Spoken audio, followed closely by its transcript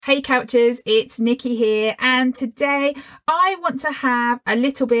Hey Couchers, it's Nikki here, and today I want to have a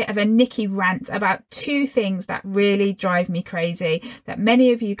little bit of a Nikki rant about two things that really drive me crazy that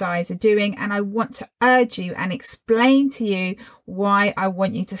many of you guys are doing, and I want to urge you and explain to you why I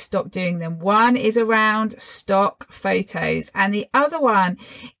want you to stop doing them. One is around stock photos, and the other one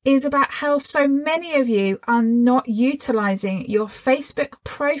is about how so many of you are not utilizing your Facebook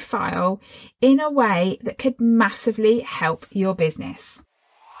profile in a way that could massively help your business.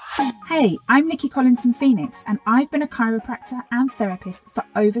 Hey, I'm Nikki Collins from Phoenix, and I've been a chiropractor and therapist for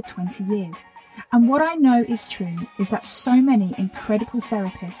over 20 years. And what I know is true is that so many incredible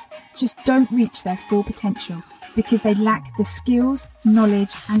therapists just don't reach their full potential because they lack the skills,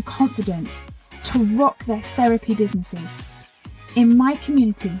 knowledge, and confidence to rock their therapy businesses. In my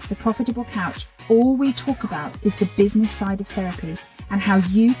community, The Profitable Couch, all we talk about is the business side of therapy and how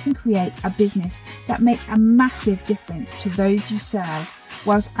you can create a business that makes a massive difference to those you serve,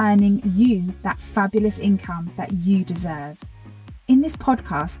 whilst earning you that fabulous income that you deserve. In this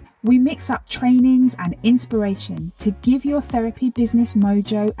podcast, we mix up trainings and inspiration to give your therapy business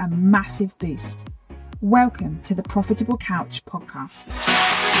mojo a massive boost. Welcome to the Profitable Couch podcast.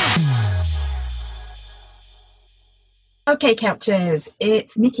 Okay, Couchers,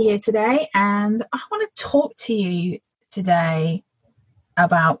 it's Nikki here today, and I want to talk to you today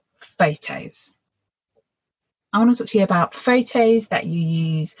about photos. I want to talk to you about photos that you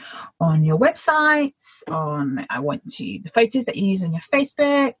use on your websites, the photos that you use on your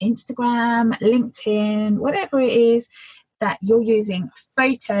Facebook, Instagram, LinkedIn, whatever it is that you're using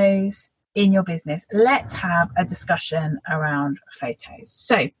photos in your business. Let's have a discussion around photos.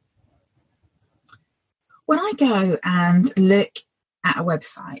 So when I go and look at a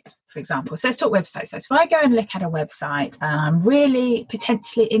website, for example, so let's talk websites. So if I go and look at a website and I'm really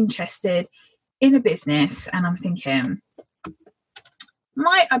potentially interested in a business and I'm thinking,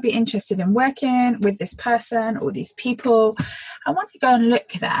 might I be interested in working with this person or these people? I want to go and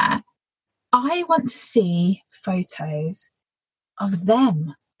look there. I want to see photos of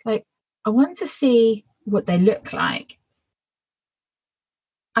them. Like, I want to see what they look like.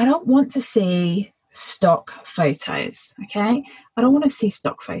 I don't want to see stock photos, okay? I don't want to see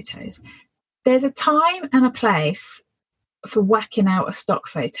stock photos. There's a time and a place for whacking out a stock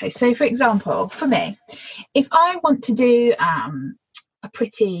photo. So for example, for me, if I want to do a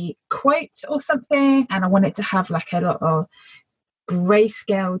pretty quote or something and I want it to have like a lot of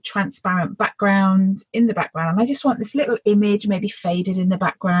grayscale transparent background in the background, and I just want this little image maybe faded in the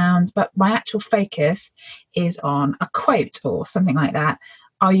background, but my actual focus is on a quote or something like that,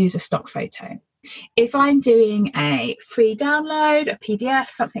 I'll use a stock photo. If I'm doing a free download, a PDF,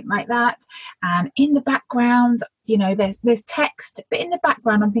 something like that, and in the background, you know, there's text, but in the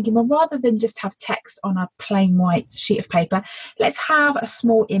background, I'm thinking, well, rather than just have text on a plain white sheet of paper, let's have a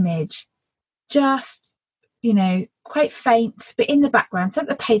small image, just, you know, quite faint, but in the background, so that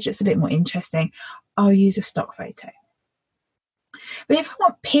the page looks a bit more interesting. I'll use a stock photo. But if I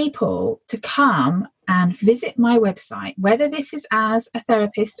want people to come and visit my website, whether this is as a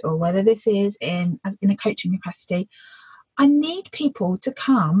therapist or whether this is in a coaching capacity, I need people to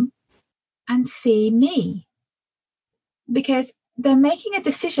come and see me, because they're making a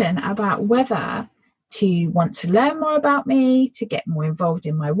decision about whether to want to learn more about me, to get more involved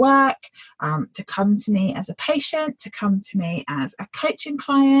in my work, to come to me as a patient, to come to me as a coaching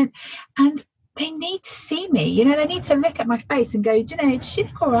client, and they need to see me. You know, they need to look at my face and go, do you know, does she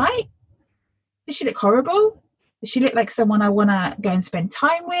look all right? Does she look horrible? Does she look like someone I want to go and spend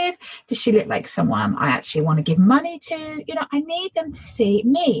time with? Does she look like someone I actually want to give money to? You know, I need them to see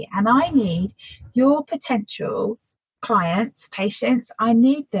me, and I need your potential clients, patients, I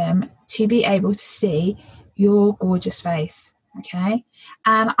need them to be able to see your gorgeous face, okay?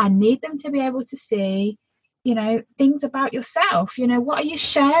 And I need them to be able to see, you know, things about yourself. You know, what are you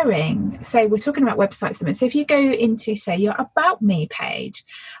sharing? Say, we're talking about websites. So if you go into, say, your About Me page,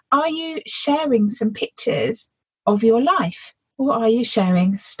 are you sharing some pictures of your life? Or are you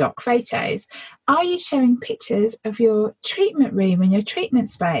sharing stock photos? Are you sharing pictures of your treatment room and your treatment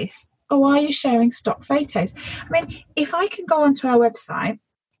space? Or are you sharing stock photos? I mean, if I can go onto our website,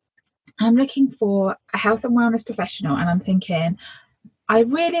 I'm looking for a health and wellness professional, and I'm thinking, I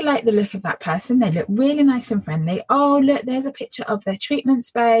really like the look of that person. They look really nice and friendly. Oh, look, there's a picture of their treatment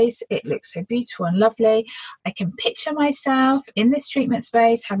space. It looks so beautiful and lovely. I can picture myself in this treatment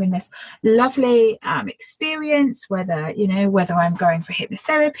space having this lovely experience, whether I'm going for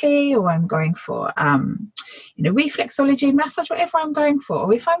hypnotherapy or I'm going for, reflexology, massage, whatever I'm going for.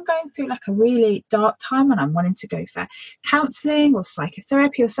 Or if I'm going through like a really dark time and I'm wanting to go for counselling or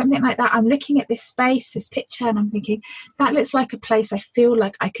psychotherapy or something like that, I'm looking at this space, this picture, and I'm thinking, that looks like a place I feel feel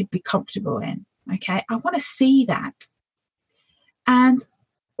like I could be comfortable in. Okay, I want to see that. And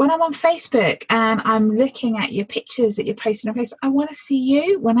when I'm on Facebook and I'm looking at your pictures that you're posting on Facebook, I want to see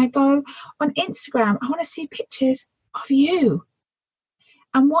you. When I go on Instagram, I want to see pictures of you.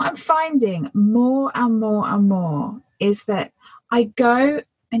 And what I'm finding more and more and more is that I go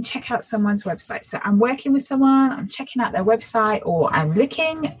and check out someone's website. So I'm working with someone, I'm checking out their website, or I'm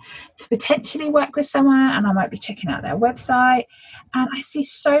looking to potentially work with someone and I might be checking out their website. And I see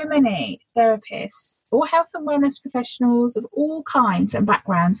so many therapists or health and wellness professionals of all kinds and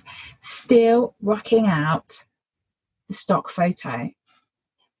backgrounds still rocking out the stock photo.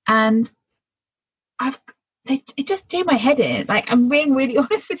 And it just do my head in. Like, I'm being really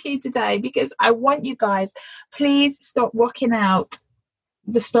honest with you today, because I want you guys, please stop rocking out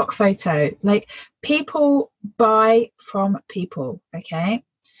the stock photo. Like, people buy from people, okay?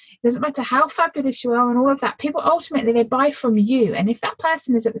 It doesn't matter how fabulous you are and all of that. People ultimately, they buy from you. And if that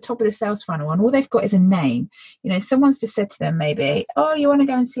person is at the top of the sales funnel and all they've got is a name, you know, someone's just said to them maybe, oh, you want to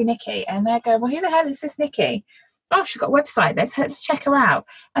go and see Nikki? And they're going, well, who the hell is this Nikki? Oh, she's got a website. Let's check her out.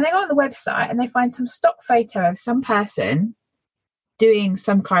 And they go on the website and they find some stock photo of some person doing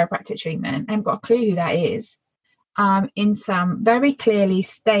some chiropractic treatment. I haven't got a clue who that is. In some very clearly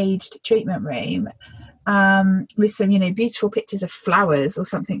staged treatment room, with some, you know, beautiful pictures of flowers or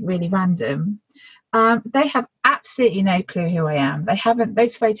something really random. They have absolutely no clue who I am.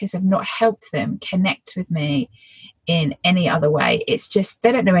 Those photos have not helped them connect with me in any other way. It's just,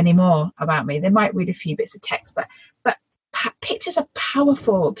 they don't know any more about me. They might read a few bits of text, but pictures are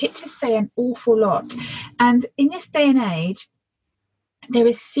powerful. Pictures say an awful lot. And in this day and age, there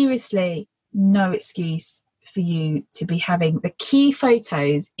is seriously no excuse for you to be having the key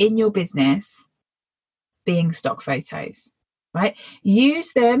photos in your business being stock photos, right?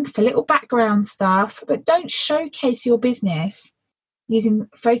 Use them for little background stuff, but don't showcase your business using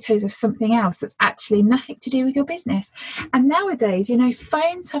photos of something else that's actually nothing to do with your business. And nowadays, you know,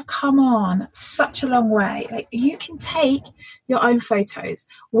 phones have come on such a long way. Like, you can take your own photos.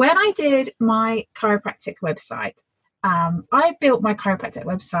 When I did my chiropractic website, I built my chiropractic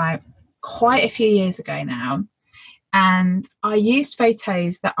website quite a few years ago now, and I used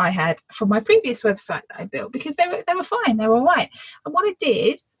photos that I had from my previous website that I built because they were fine, they were all right. And what I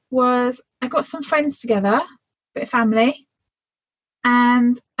did was I got some friends together, a bit of family,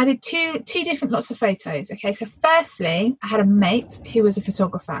 and I did two different lots of photos. Okay, so firstly, I had a mate who was a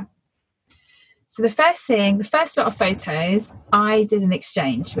photographer. So the first lot of photos, I did an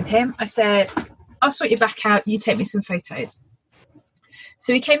exchange with him. I said, I'll sort your back out, you take me some photos.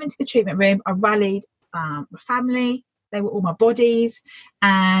 So he came into the treatment room, I rallied my family, they were all my bodies,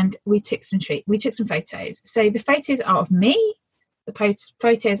 and we took some photos. So the photos are of me, the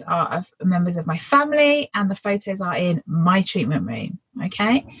photos are of members of my family, and the photos are in my treatment room,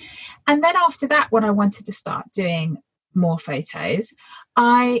 okay? And then after that, when I wanted to start doing more photos,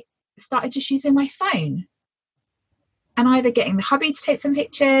 I started just using my phone and either getting the hubby to take some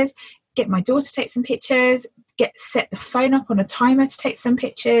pictures, get my daughter to take some pictures, set the phone up on a timer to take some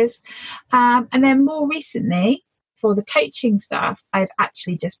pictures. And then more recently, for the coaching stuff, I've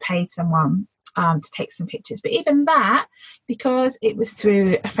actually just paid someone to take some pictures. But even that, because it was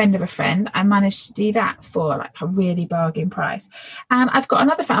through a friend of a friend, I managed to do that for like a really bargain price. And I've got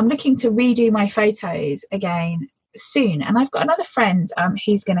another friend, I'm looking to redo my photos again soon. And I've got another friend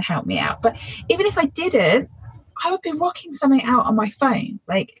who's going to help me out. But even if I didn't, I would be rocking something out on my phone.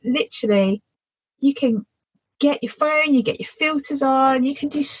 Like, literally, you can get your phone, you get your filters on, you can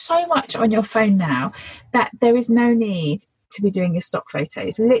do so much on your phone now that there is no need to be doing your stock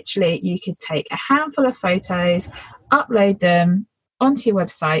photos. Literally, you could take a handful of photos, upload them onto your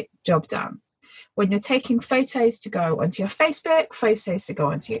website, job done. When you're taking photos to go onto your Facebook, photos to go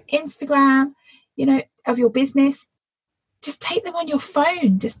onto your Instagram, you know, of your business, just take them on your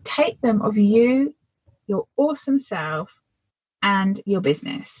phone. Just take them of you, your awesome self, and your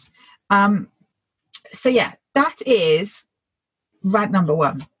business. So yeah, that is rant number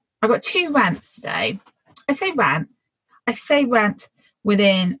one. I've got 2 rants today. I say rant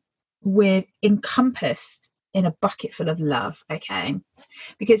with encompassed in a bucket full of love, okay?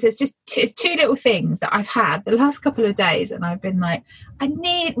 Because it's 2 little things that I've had the last couple of days, and I've been like,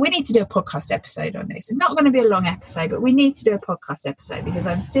 we need to do a podcast episode on this. It's not going to be a long episode, but we need to do a podcast episode because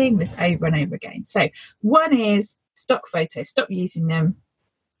I'm seeing this over and over again. So one is stock photos, stop using them.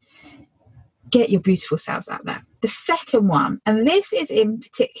 Get your beautiful selves out there. The second one, and this is in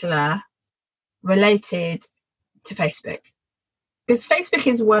particular related to Facebook, because Facebook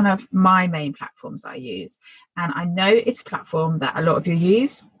is one of my main platforms I use, and I know it's a platform that a lot of you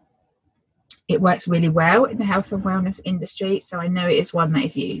use. It works really well in the health and wellness industry, so I know it is one that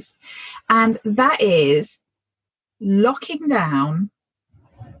is used. And that is locking down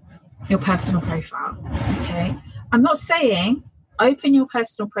your personal profile. Okay, I'm not saying open your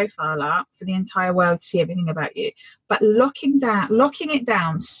personal profile up for the entire world to see everything about you, but locking it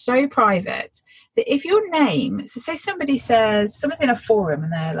down so private that if your name, so say someone's in a forum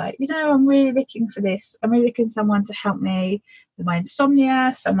and they're like, I'm really looking for this, I'm really looking for someone to help me with my insomnia.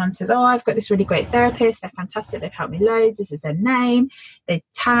 Someone says, oh, I've got this really great therapist, they're fantastic, they've helped me loads, this is their name, they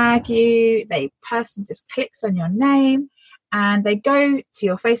tag you, the person just clicks on your name and they go to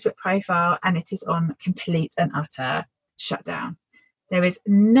your Facebook profile and it is on complete and utter shutdown. There is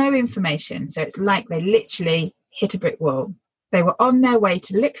no information. So it's like they literally hit a brick wall. They were on their way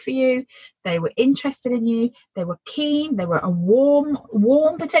to look for you. They were interested in you. They were keen. They were a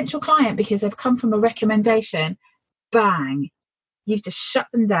warm potential client because they've come from a recommendation. Bang. You've just shut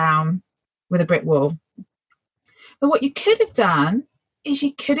them down with a brick wall. But what you could have done is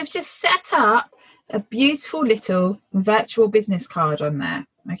you could have just set up a beautiful little virtual business card on there.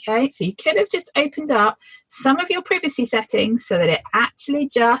 Okay, so you could have just opened up some of your privacy settings so that it actually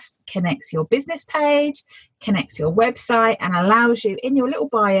just connects your business page, connects your website, and allows you in your little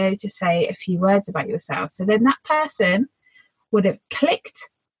bio to say a few words about yourself. So then that person would have clicked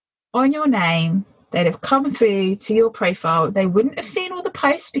on your name, they'd have come through to your profile, they wouldn't have seen all the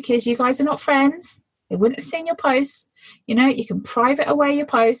posts because you guys are not friends, they wouldn't have seen your posts. You can private away your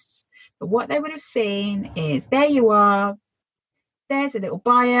posts, but what they would have seen is there you are. There's a little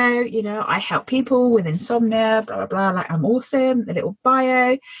bio, I help people with insomnia, blah, blah, blah, like I'm awesome, a little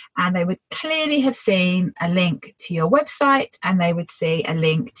bio. And they would clearly have seen a link to your website and they would see a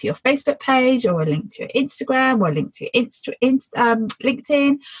link to your Facebook page or a link to your Instagram or a link to your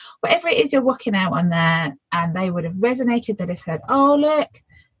LinkedIn, whatever it is you're working out on there. And they would have resonated. They'd have said, oh, look,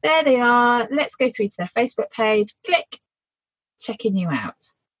 there they are. Let's go through to their Facebook page. Click, checking you out.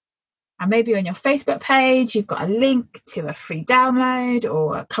 And maybe on your Facebook page, you've got a link to a free download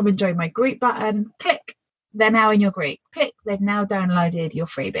or a come and join my group button. Click, they're now in your group. Click, they've now downloaded your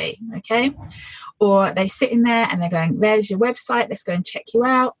freebie, okay? Or they're sitting there and they're going, there's your website, let's go and check you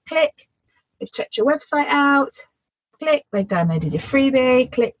out. Click, they've checked your website out. Click, they've downloaded your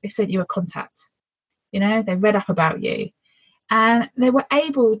freebie. Click, they sent you a contact. They read up about you. And they were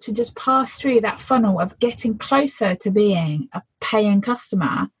able to just pass through that funnel of getting closer to being a paying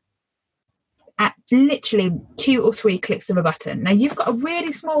customer at literally 2 or 3 clicks of a button. Now, you've got a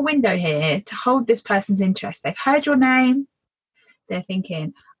really small window here to hold this person's interest. They've heard your name. They're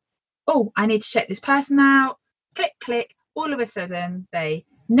thinking, oh, I need to check this person out. Click, click. All of a sudden, they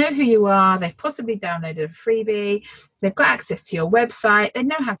know who you are. They've possibly downloaded a freebie. They've got access to your website. They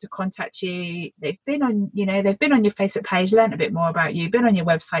know how to contact you. They've been on your Facebook page, learned a bit more about you, been on your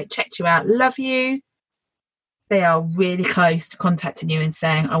website, checked you out, love you. They are really close to contacting you and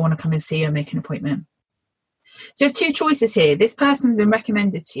saying, I want to come and see you and make an appointment. So you have 2 choices here. This person's been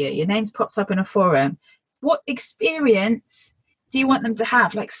recommended to you. Your name's popped up in a forum. What experience do you want them to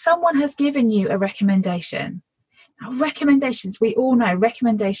have? Like someone has given you a recommendation. Now, recommendations, we all know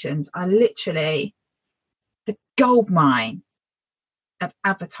recommendations are literally the gold mine of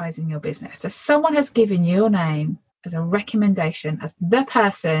advertising your business. So someone has given you your name as a recommendation, as the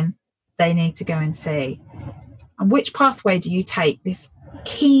person they need to go and see. And which pathway do you take this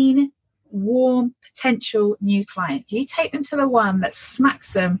keen, warm, potential new client? Do you take them to the one that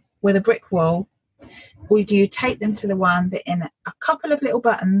smacks them with a brick wall? Or do you take them to the one that in a couple of little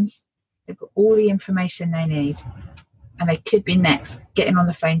buttons, they've got all the information they need? And they could be next getting on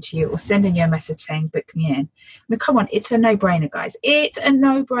the phone to you or sending you a message saying, book me in. I mean, come on, it's a no-brainer, guys. It's a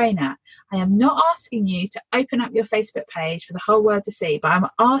no-brainer. I am not asking you to open up your Facebook page for the whole world to see, but I'm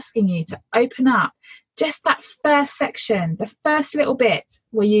asking you to open up just that first section, the first little bit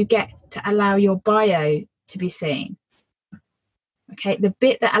where you get to allow your bio to be seen. Okay, the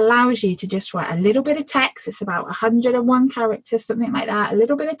bit that allows you to just write a little bit of text. It's about 101 characters, something like that, a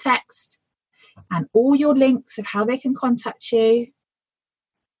little bit of text. And all your links of how they can contact you.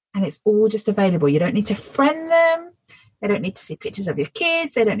 And it's all just available. You don't need to friend them. They don't need to see pictures of your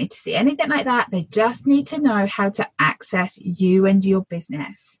kids. They don't need to see anything like that. They just need to know how to access you and your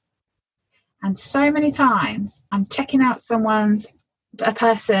business. And so many times I'm checking out a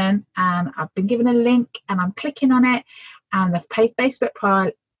person and I've been given a link and I'm clicking on it and the Facebook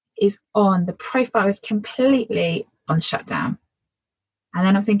profile is on. The profile is completely on shutdown. And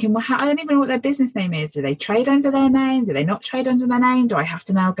then I'm thinking, well, I don't even know what their business name is. Do they trade under their name? Do they not trade under their name? Do I have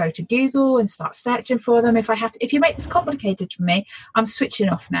to now go to Google and start searching for them? If you make this complicated for me, I'm switching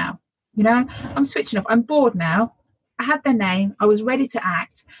off now. I'm switching off. I'm bored now. I had their name, I was ready to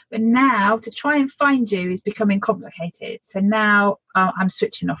act, but now to try and find you is becoming complicated. So now I'm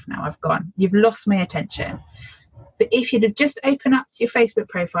switching off now. I've gone. You've lost my attention. But if you'd have just opened up your Facebook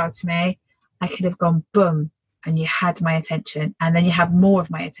profile to me, I could have gone boom, and you had my attention, and then you have more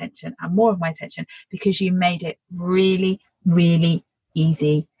of my attention and more of my attention because you made it really, really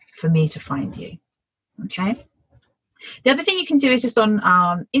easy for me to find you. Okay. The other thing you can do is just on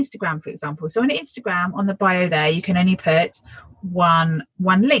Instagram, for example. So on Instagram, on the bio there, you can only put one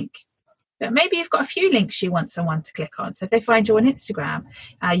link. But maybe you've got a few links you want someone to click on. So if they find you on Instagram,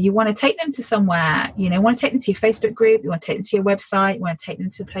 you want to take them to somewhere, you want to take them to your Facebook group, you want to take them to your website, you want to take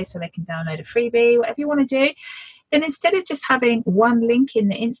them to a place where they can download a freebie, whatever you want to do. Then instead of just having one link in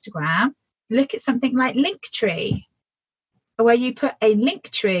the Instagram, look at something like Linktree, where you put a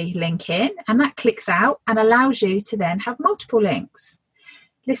Linktree link in, and that clicks out and allows you to then have multiple links.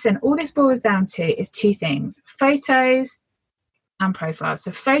 Listen, all this boils down to is two things: photos and profiles.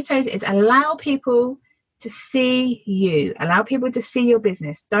 So photos is allow people to see you, allow people to see your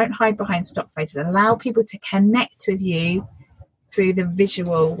business. Don't hide behind stock photos. Allow people to connect with you through the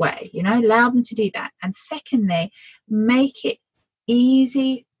visual way, allow them to do that. And secondly, make it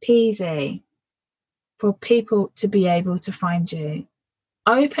easy peasy for people to be able to find you.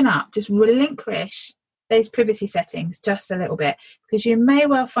 Open up, just relinquish those privacy settings just a little bit, because you may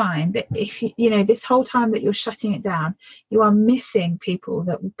well find that if this whole time that you're shutting it down, you are missing people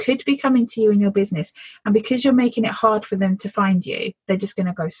that could be coming to you in your business, and because you're making it hard for them to find you, they're just going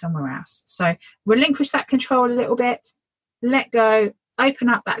to go somewhere else. So relinquish that control a little bit, let go, open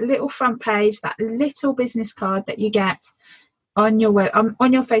up that little front page, that little business card that you get on your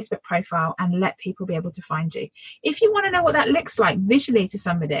Facebook profile, and let people be able to find you. If you want to know what that looks like visually to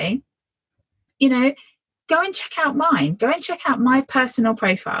somebody, go and check out mine. Go and check out my personal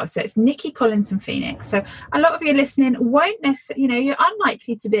profile. So it's Nikki Collinson Phoenix. So a lot of you listening won't necessarily, you're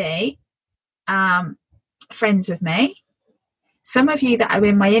unlikely to be friends with me. Some of you that are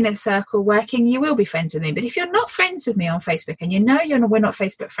in my inner circle working, you will be friends with me. But if you're not friends with me on Facebook, and we're not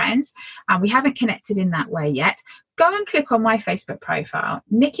Facebook friends, and we haven't connected in that way yet, go and click on my Facebook profile,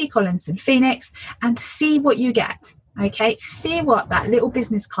 Nikki Collinson Phoenix, and see what you get. Okay, see what that little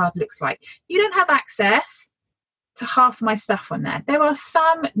business card looks like. You don't have access to half my stuff on there. There are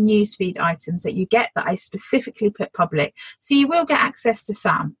some newsfeed items that you get that I specifically put public. So you will get access to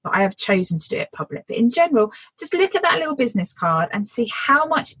some, but I have chosen to do it public. But in general, just look at that little business card and see how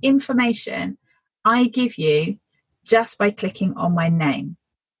much information I give you just by clicking on my name.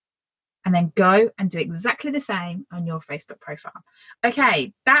 And then go and do exactly the same on your Facebook profile.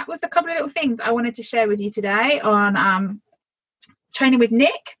 Okay, that was a couple of little things I wanted to share with you today on Training with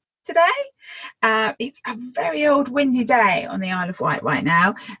Nick today. It's a very old windy day on the Isle of Wight right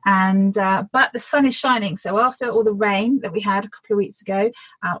now, and but the sun is shining. So after all the rain that we had a couple of weeks ago,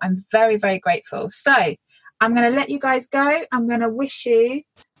 I'm very, very grateful. So I'm going to let you guys go. I'm going to wish you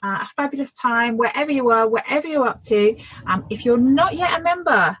a fabulous time wherever you are, whatever you're up to. If you're not yet a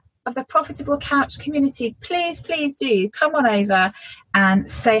member of the Profitable Couch community, please do come on over and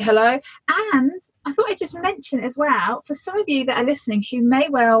say hello. And I thought I'd just mention as well, for some of you that are listening who may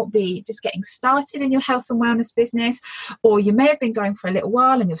well be just getting started in your health and wellness business, or you may have been going for a little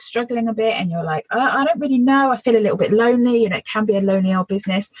while and you're struggling a bit and you're like, I don't really know, I feel a little bit lonely, it can be a lonely old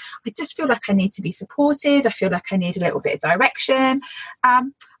business. I just feel like I need to be supported. I feel like I need a little bit of direction.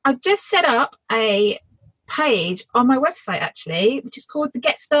 I've just set up a page on my website actually, which is called the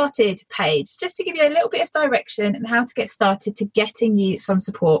Get Started page, just to give you a little bit of direction and how to get started to getting you some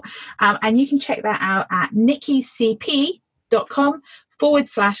support. And you can check that out at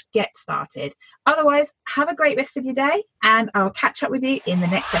nikkicp.com/get started. Otherwise, have a great rest of your day, and I'll catch up with you in the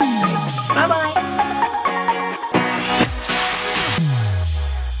next episode. Bye bye.